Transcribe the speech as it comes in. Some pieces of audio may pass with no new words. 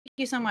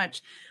you so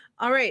much.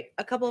 All right,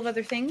 a couple of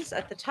other things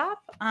at the top.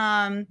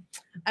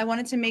 I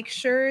wanted to make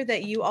sure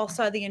that you all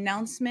saw the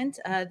announcement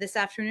this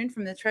afternoon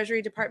from the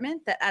Treasury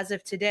Department that as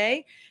of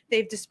today,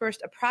 they've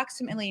dispersed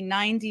approximately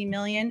 90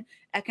 million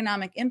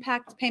economic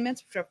impact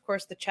payments, which are of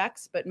course the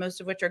checks, but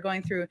most of which are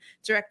going through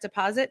direct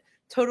deposit,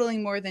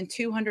 totaling more than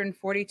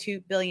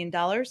 $242 billion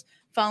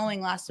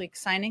following last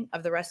week's signing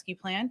of the rescue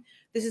plan.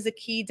 This is a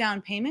key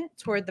down payment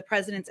toward the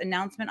president's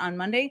announcement on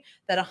Monday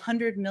that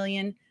 100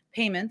 million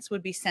payments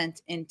would be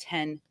sent in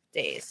 10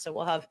 days. So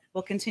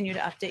we'll continue to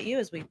update you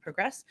as we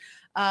progress.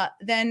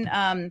 Then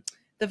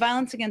the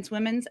Violence Against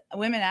Women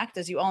Act,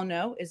 as you all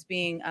know, is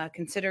being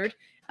considered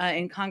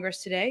in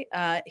Congress today.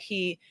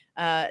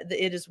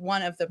 It is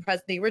one of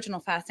the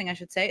original fasting, I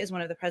should say, is one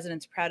of the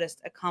president's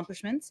proudest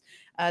accomplishments.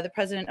 The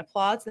president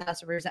applauds the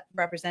House of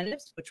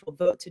Representatives, which will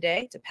vote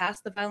today to pass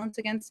the Violence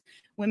Against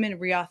Women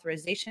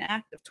Reauthorization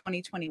Act of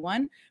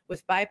 2021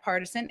 with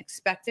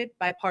expected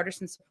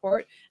bipartisan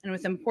support, and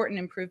with important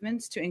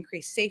improvements to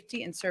increase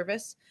safety and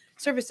services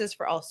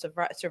for all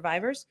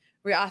survivors.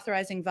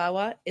 Reauthorizing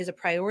VAWA is a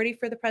priority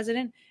for the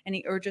president, and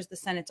he urges the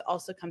Senate to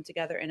also come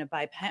together in a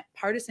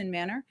bipartisan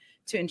manner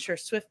to ensure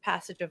swift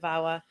passage of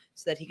VAWA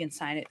so that he can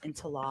sign it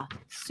into law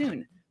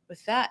soon.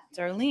 With that,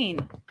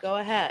 Darlene, go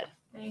ahead.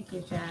 Thank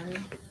you,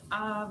 Jen.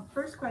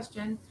 First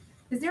question,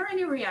 is there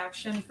any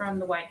reaction from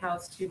the White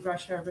House to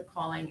Russia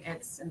recalling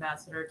its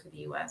ambassador to the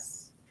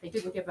U.S.? They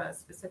didn't give a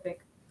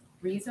specific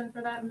reason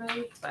for that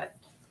move, but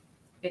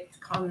it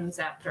comes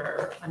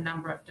after a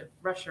number of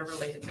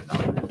Russia-related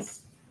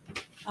developments.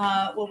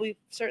 Well, we've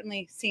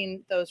certainly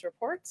seen those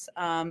reports.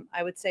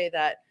 I would say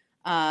that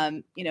our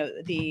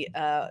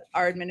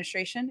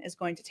administration is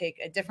going to take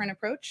a different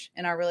approach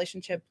in our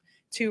relationship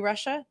to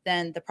Russia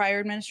than the prior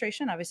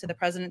administration. Obviously, the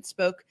president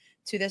spoke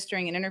to this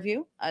during an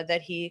interview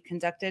that he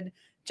conducted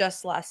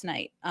just last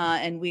night.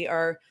 And we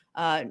are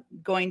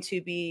going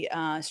to be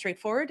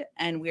straightforward,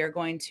 and we are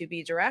going to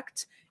be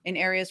direct in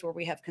areas where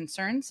we have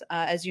concerns.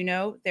 As you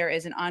know, there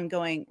is an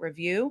ongoing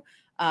review.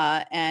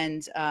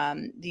 And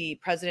the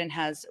president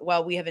has,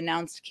 while we have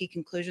announced key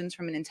conclusions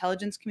from an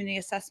intelligence community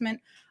assessment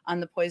on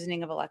the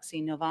poisoning of Alexei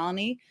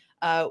Navalny,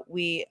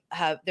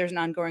 there's an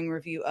ongoing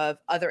review of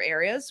other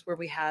areas where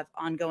we have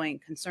ongoing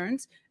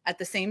concerns. At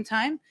the same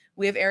time,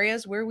 we have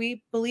areas where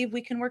we believe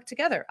we can work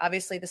together.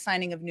 Obviously, the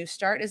signing of New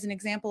START is an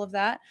example of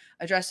that.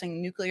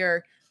 Addressing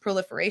nuclear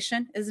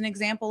proliferation is an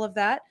example of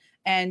that.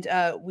 And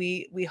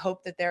we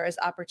hope that there is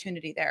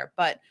opportunity there.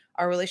 But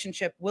our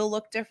relationship will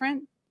look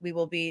different. We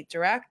will be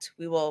direct.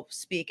 We will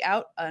speak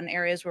out on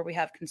areas where we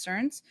have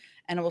concerns,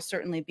 and it will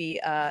certainly be,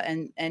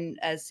 and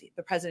as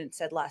the president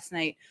said last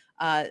night,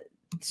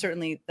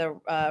 certainly the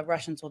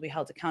Russians will be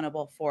held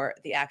accountable for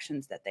the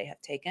actions that they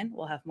have taken.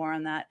 We'll have more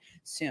on that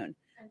soon.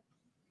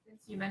 Since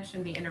you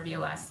mentioned the interview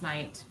last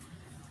night,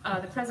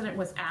 the president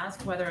was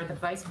asked whether the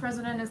vice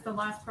president is the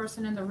last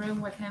person in the room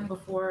with him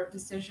before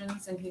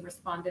decisions, and he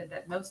responded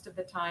that most of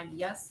the time,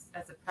 yes,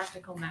 as a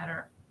practical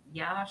matter,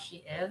 yeah,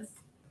 she is.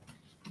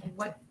 And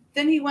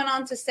Then he went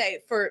on to say,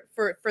 for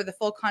the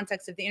full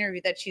context of the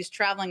interview, that she's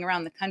traveling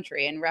around the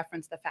country, and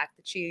referenced the fact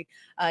that she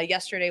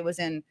yesterday was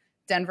in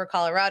Denver,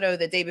 Colorado,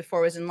 the day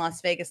before was in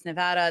Las Vegas,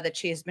 Nevada, that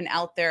she has been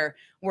out there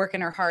working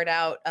her heart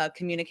out,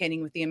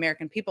 communicating with the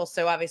American people.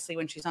 So obviously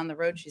when she's on the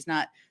road, she's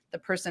not the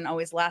person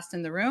always last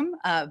in the room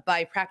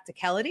by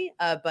practicality,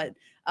 but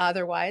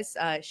otherwise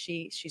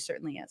she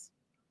certainly is.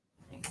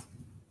 Thanks.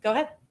 Go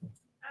ahead.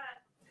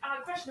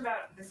 A question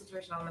about the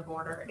situation on the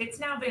border. It's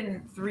now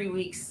been 3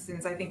 weeks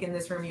since I think in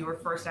this room you were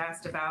first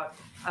asked about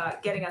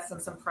getting us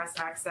some press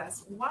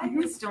access. Why have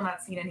we still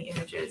not seen any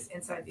images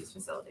inside these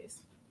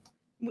facilities?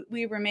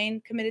 We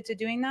remain committed to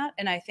doing that,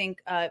 and I think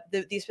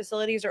these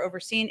facilities are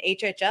overseen.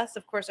 HHS,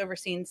 of course,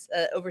 oversees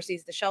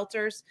the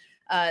shelters.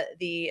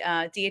 The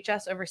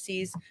DHS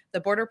oversees the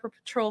Border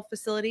Patrol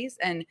facilities,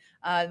 and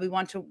we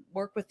want to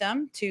work with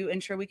them to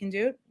ensure we can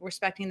do it,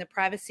 respecting the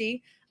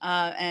privacy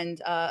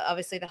and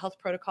obviously the health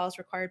protocols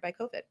required by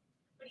COVID.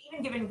 But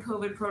even given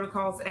COVID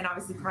protocols and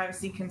obviously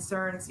privacy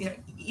concerns,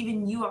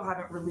 even you all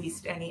haven't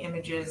released any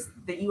images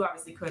that you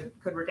obviously could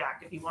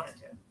redact if you wanted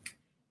to.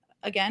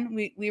 Again,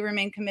 we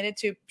remain committed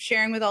to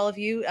sharing with all of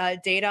you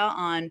data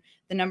on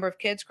the number of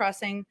kids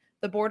crossing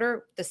the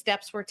border, the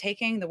steps we're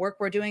taking, the work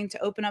we're doing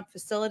to open up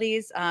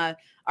facilities,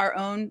 our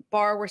own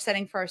bar we're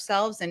setting for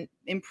ourselves, and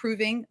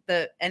improving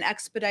and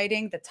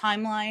expediting the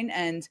timeline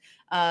and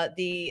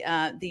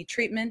the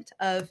treatment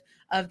of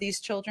these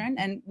children.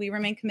 And we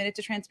remain committed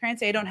to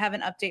transparency. I don't have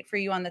an update for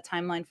you on the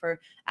timeline for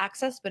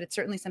access, but it's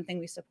certainly something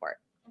we support.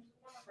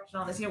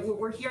 On this,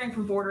 we're hearing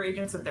from border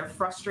agents that they're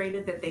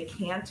frustrated that they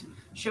can't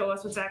show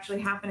us what's actually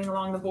happening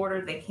along the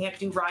border. They can't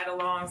do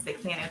ride-alongs. They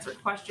can't answer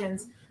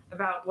questions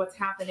about what's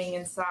happening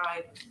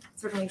inside. It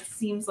certainly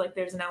seems like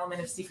there's an element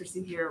of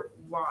secrecy here.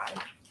 Why?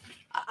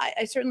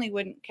 I certainly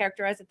wouldn't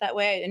characterize it that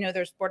way. I know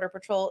there's Border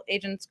Patrol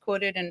agents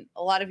quoted in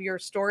a lot of your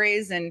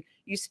stories and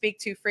you speak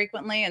to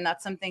frequently, and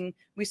that's something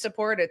we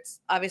support.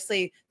 It's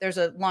obviously there's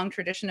a long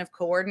tradition of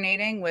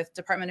coordinating with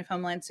Department of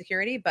Homeland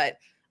Security, but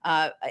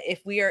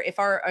if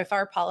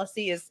our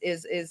policy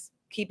is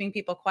keeping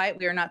people quiet.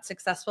 We are not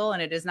successful,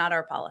 and it is not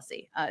our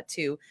policy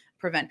to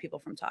prevent people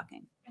from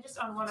talking. And just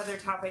on one other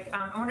topic,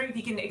 I'm wondering if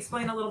you can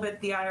explain a little bit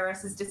the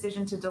IRS's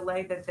decision to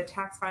delay the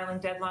tax filing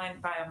deadline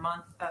by a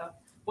month.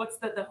 What's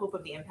the hope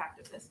of the impact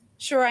of this?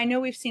 Sure. I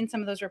know we've seen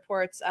some of those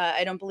reports.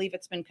 I don't believe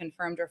it's been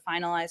confirmed or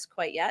finalized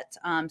quite yet.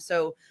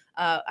 So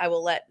I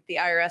will let the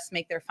IRS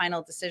make their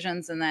final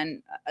decisions. And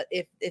then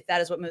if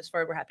that is what moves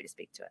forward, we're happy to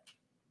speak to it.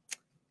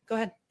 Go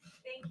ahead.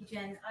 Thank you,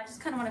 Jen. I just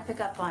kind of want to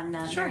pick up on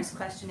Sure. Mary's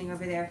questioning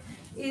over there.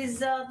 Is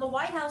the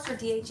White House or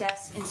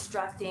DHS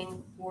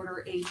instructing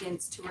border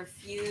agents to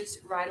refuse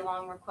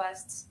ride-along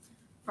requests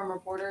from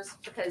reporters?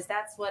 Because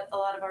that's what a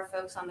lot of our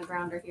folks on the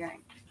ground are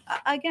hearing.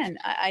 Again,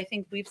 I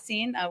think we've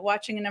seen,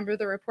 watching a number of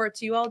the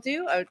reports you all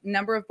do, a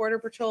number of Border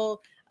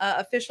Patrol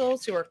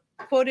officials who are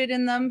quoted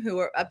in them,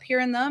 who appear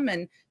in them,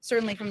 and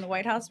certainly from the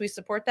White House, we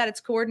support that.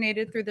 It's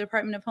coordinated through the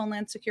Department of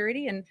Homeland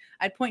Security, and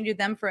I'd point you to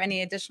them for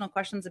any additional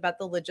questions about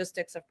the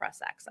logistics of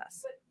press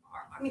access.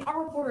 But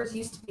our reporters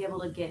used to be able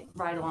to get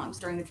ride-alongs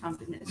during the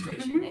Trump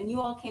administration, and you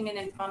all came in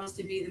and promised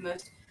to be the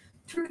most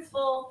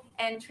truthful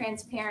and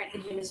transparent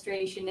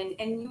administration,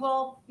 and you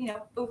all,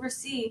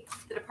 oversee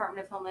the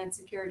Department of Homeland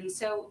Security.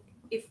 So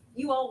if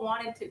you all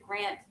wanted to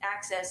grant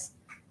access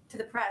to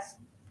the press,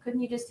 couldn't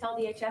you just tell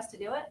DHS to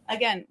do it?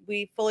 Again,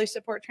 we fully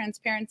support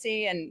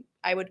transparency, and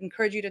I would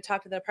encourage you to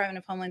talk to the Department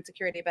of Homeland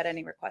Security about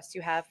any requests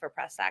you have for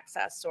press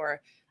access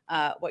or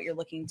what you're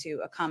looking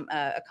to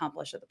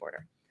accomplish at the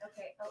border.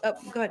 Okay.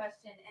 Go ahead.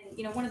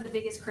 Question. And one of the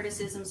biggest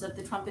criticisms of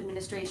the Trump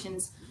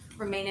administration's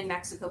Remain in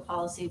Mexico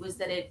policy was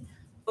that it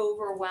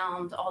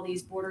overwhelmed all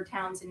these border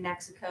towns in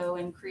Mexico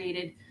and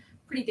created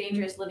pretty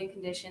dangerous living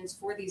conditions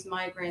for these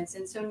migrants.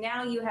 And so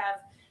now you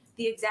have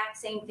the exact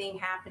same thing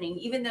happening.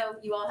 Even though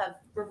you all have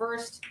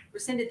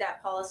rescinded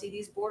that policy,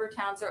 these border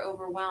towns are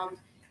overwhelmed,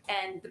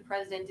 and the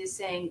president is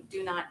saying,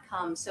 do not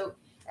come. So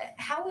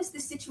how is the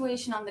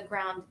situation on the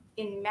ground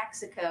in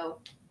Mexico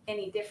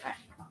any different?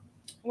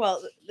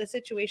 Well, the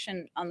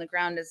situation on the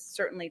ground is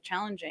certainly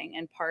challenging,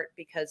 in part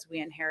because we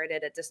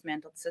inherited a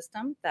dismantled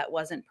system that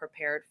wasn't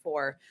prepared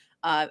for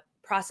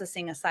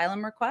processing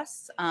asylum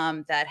requests,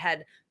 that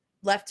had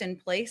left in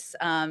place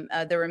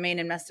the Remain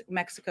in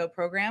Mexico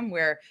program,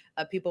 where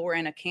people were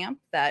in a camp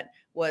that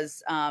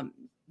was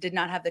did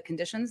not have the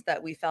conditions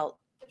that we felt.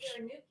 But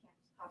there are new camps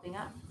popping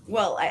up.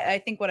 Well, I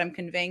think what I'm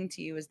conveying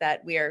to you is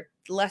that we are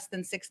less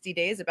than 60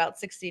 days, about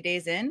 60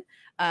 days in.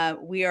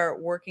 We are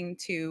working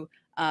to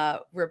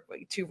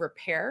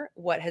repair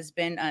what has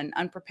been an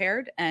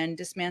unprepared and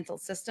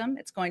dismantled system.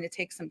 It's going to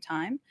take some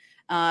time.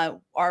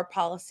 Our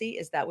policy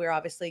is that we're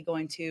obviously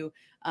going to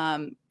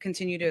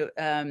continue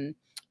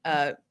to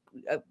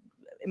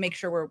make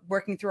sure we're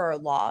working through our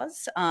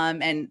laws,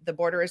 and the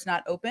border is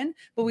not open.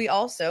 But we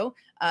also,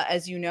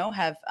 as you know,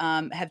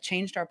 have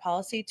changed our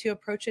policy to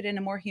approach it in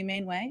a more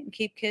humane way and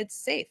keep kids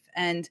safe.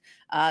 And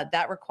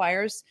that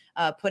requires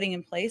putting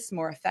in place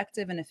more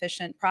effective and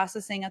efficient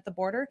processing at the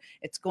border.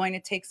 It's going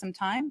to take some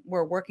time.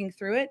 We're working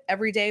through it.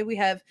 Every day we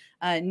have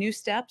new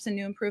steps and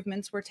new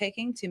improvements we're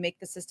taking to make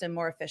the system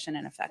more efficient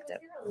and effective.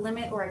 So is there a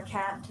limit or a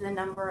cap to the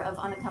number of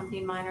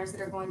unaccompanied minors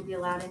that are going to be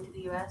allowed into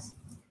the U.S.?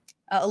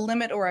 A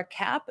limit or a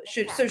cap?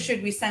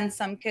 Should we send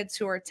some kids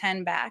who are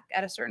 10 back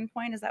at a certain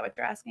point? Is that what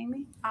you're asking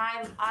me?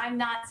 I'm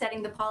not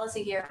setting the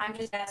policy here. I'm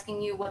just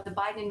asking you what the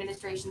Biden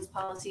administration's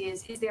policy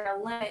is. Is there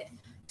a limit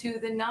to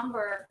the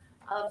number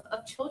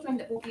of children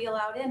that will be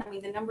allowed in? I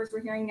mean, the numbers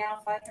we're hearing now,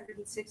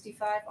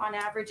 565 on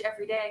average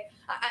every day.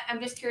 I'm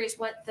just curious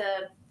what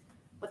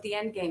the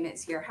end game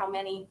is here. How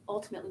many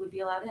ultimately would be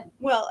allowed in?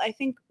 Well, I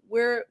think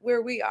where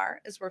we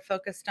are is we're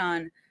focused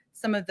on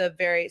some of the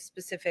very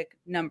specific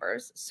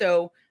numbers.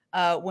 So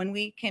when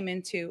we came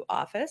into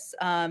office,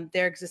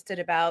 there existed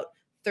about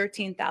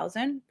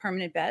 13,000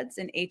 permanent beds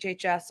in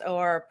HHS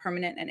or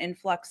permanent and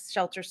influx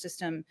shelter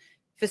system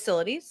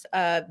facilities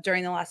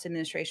during the last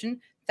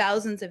administration.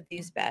 Thousands of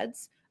these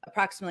beds,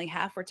 approximately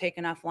half, were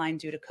taken offline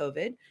due to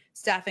COVID.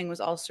 Staffing was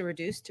also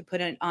reduced to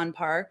put it on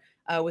par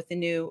with the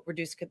new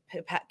reduced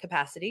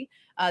capacity.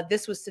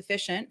 This was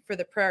sufficient for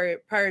the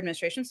prior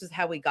administration. This is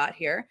how we got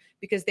here,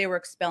 because they were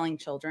expelling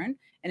children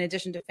in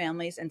addition to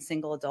families and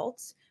single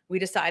adults. We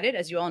decided,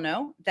 as you all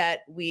know, that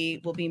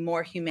we will be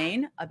more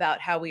humane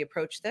about how we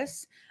approach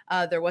this.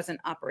 There wasn't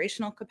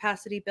operational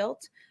capacity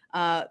built.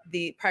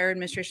 The prior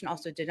administration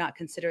also did not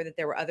consider that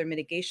there were other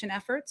mitigation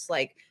efforts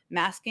like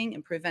masking,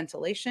 improved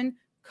ventilation,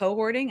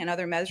 cohorting, and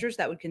other measures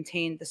that would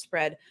contain the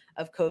spread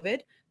of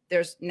COVID.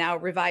 There's now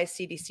revised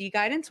CDC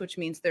guidance, which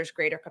means there's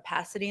greater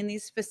capacity in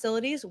these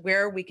facilities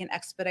where we can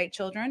expedite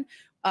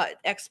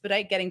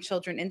getting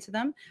children into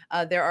them.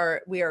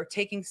 We are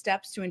taking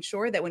steps to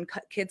ensure that when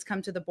kids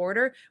come to the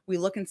border, we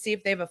look and see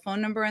if they have a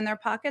phone number in their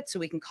pocket so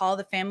we can call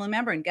the family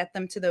member and get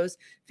them to those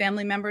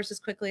family members as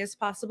quickly as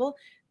possible.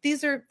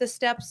 These are the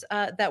steps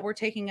that we're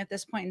taking at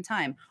this point in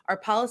time. Our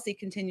policy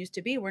continues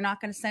to be, we're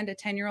not going to send a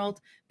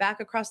 10-year-old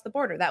back across the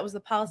border. That was the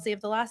policy of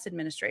the last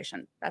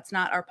administration. That's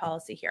not our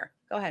policy here.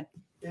 Go ahead.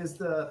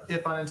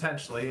 If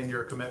unintentionally, in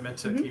your commitment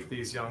to keep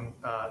these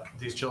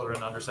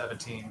children under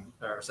 17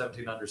 or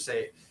 17 under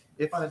safe,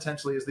 if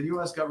unintentionally, is the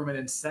U.S. government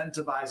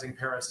incentivizing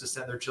parents to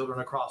send their children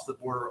across the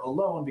border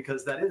alone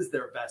because that is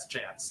their best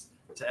chance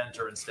to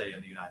enter and stay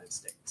in the United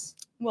States?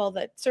 Well,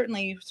 that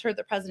certainly you heard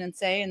the president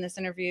say in this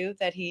interview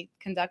that he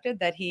conducted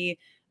that he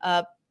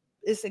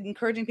is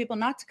encouraging people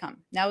not to come.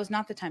 Now is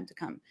not the time to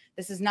come.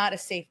 This is not a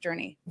safe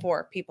journey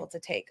for people to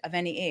take of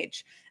any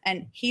age.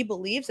 And he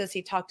believes, as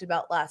he talked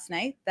about last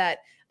night, that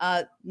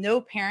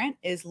no parent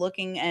is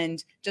looking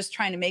and just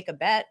trying to make a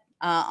bet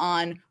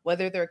on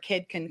whether their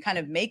kid can kind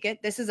of make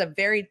it. This is a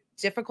very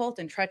difficult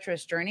and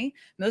treacherous journey.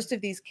 Most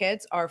of these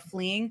kids are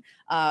fleeing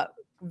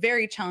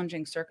very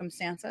challenging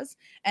circumstances.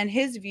 And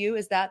his view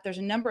is that there's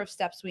a number of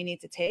steps we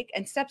need to take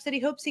and steps that he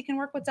hopes he can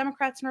work with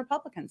Democrats and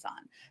Republicans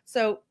on.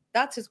 So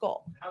that's his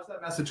goal. How's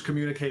that message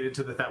communicated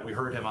to that we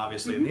heard him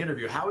obviously in the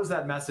interview? How is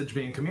that message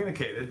being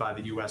communicated by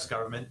the U.S.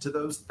 government to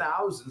those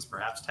thousands,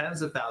 perhaps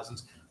tens of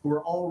thousands, who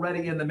are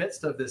already in the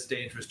midst of this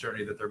dangerous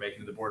journey that they're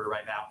making to the border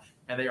right now,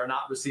 and they are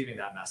not receiving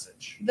that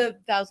message? The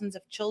thousands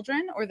of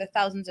children or the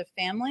thousands of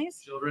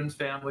families? Children,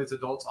 families,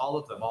 adults, all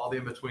of them, all the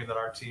in between that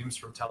our teams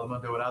from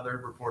Telemundo and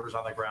other reporters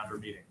on the ground are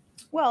meeting.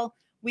 Well,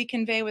 we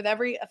convey with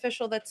every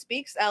official that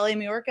speaks.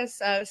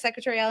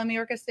 Secretary Ali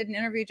Mayorkas did an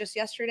interview just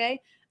yesterday.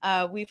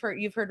 You've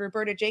heard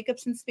Roberta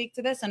Jacobson speak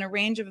to this, and a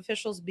range of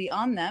officials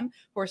beyond them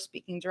who are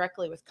speaking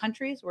directly with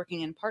countries,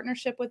 working in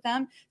partnership with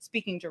them,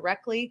 speaking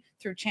directly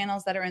through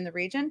channels that are in the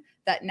region,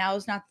 that now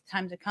is not the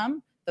time to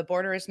come. The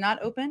border is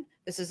not open.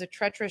 This is a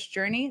treacherous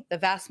journey. The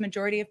vast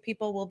majority of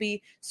people will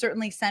be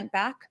certainly sent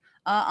back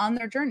on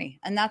their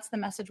journey, and that's the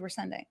message we're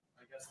sending.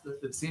 I guess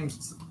it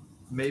seems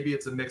maybe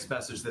it's a mixed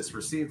message that's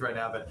received right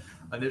now, but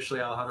initially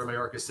Alejandro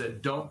Mayorkas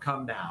said, don't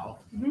come now,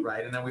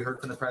 right? And then we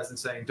heard from the president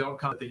saying, don't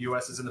come. The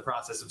U.S. is in the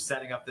process of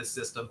setting up this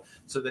system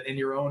so that in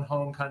your own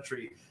home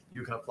country,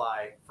 you can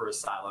apply for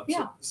asylum.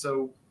 Yeah.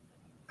 So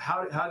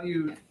how do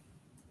you,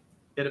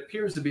 it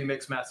appears to be a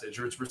mixed message,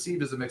 or it's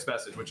received as a mixed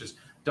message, which is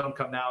don't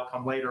come now,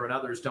 come later, and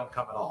others don't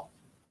come at all.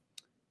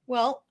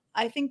 Well,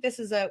 I think this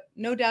is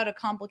no doubt a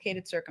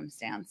complicated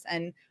circumstance.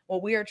 And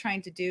what we are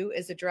trying to do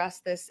is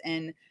address this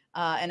in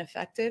an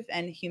effective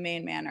and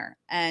humane manner.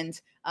 And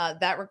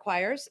that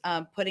requires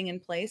putting in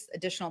place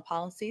additional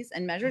policies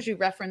and measures. You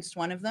referenced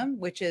one of them,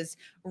 which is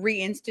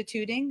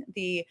reinstituting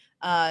the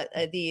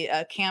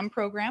CAM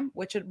program,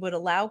 which would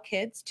allow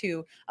kids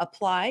to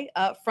apply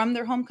from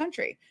their home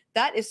country.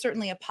 That is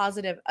certainly a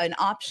positive, an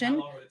option. How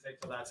long would it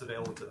take till that's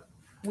available to them?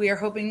 We are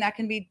hoping that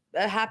can be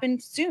happen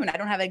soon. I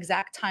don't have an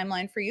exact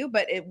timeline for you,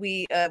 but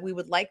we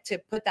would like to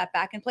put that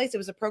back in place. It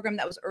was a program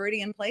that was already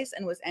in place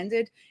and was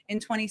ended in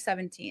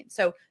 2017.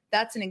 So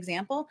that's an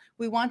example.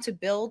 We want to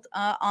build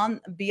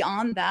on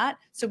beyond that,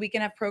 so we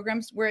can have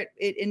programs where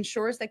it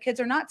ensures that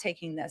kids are not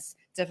taking this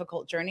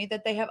difficult journey,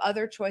 that they have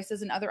other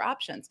choices and other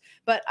options.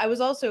 But I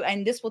was also,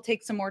 and this will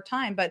take some more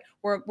time, but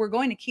we're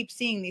going to keep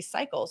seeing these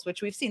cycles,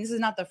 which we've seen. This is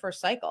not the first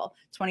cycle.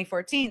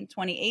 2014,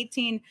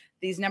 2018,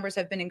 these numbers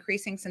have been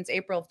increasing since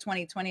April of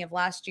 2020 of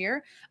last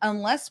year.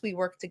 Unless we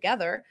work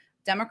together,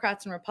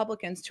 Democrats and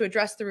Republicans, to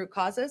address the root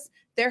causes,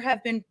 there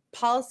have been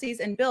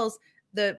policies and bills